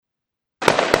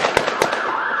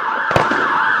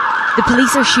The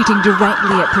police are shooting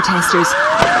directly at protesters.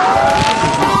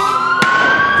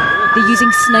 They're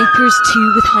using snipers too,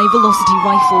 with high-velocity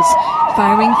rifles,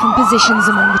 firing from positions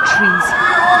among the trees.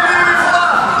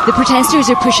 The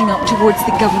protesters are pushing up towards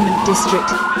the government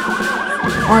district,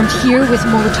 armed here with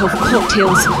Molotov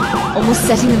cocktails, almost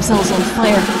setting themselves on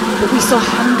fire, but we saw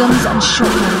handguns and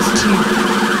shotguns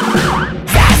too.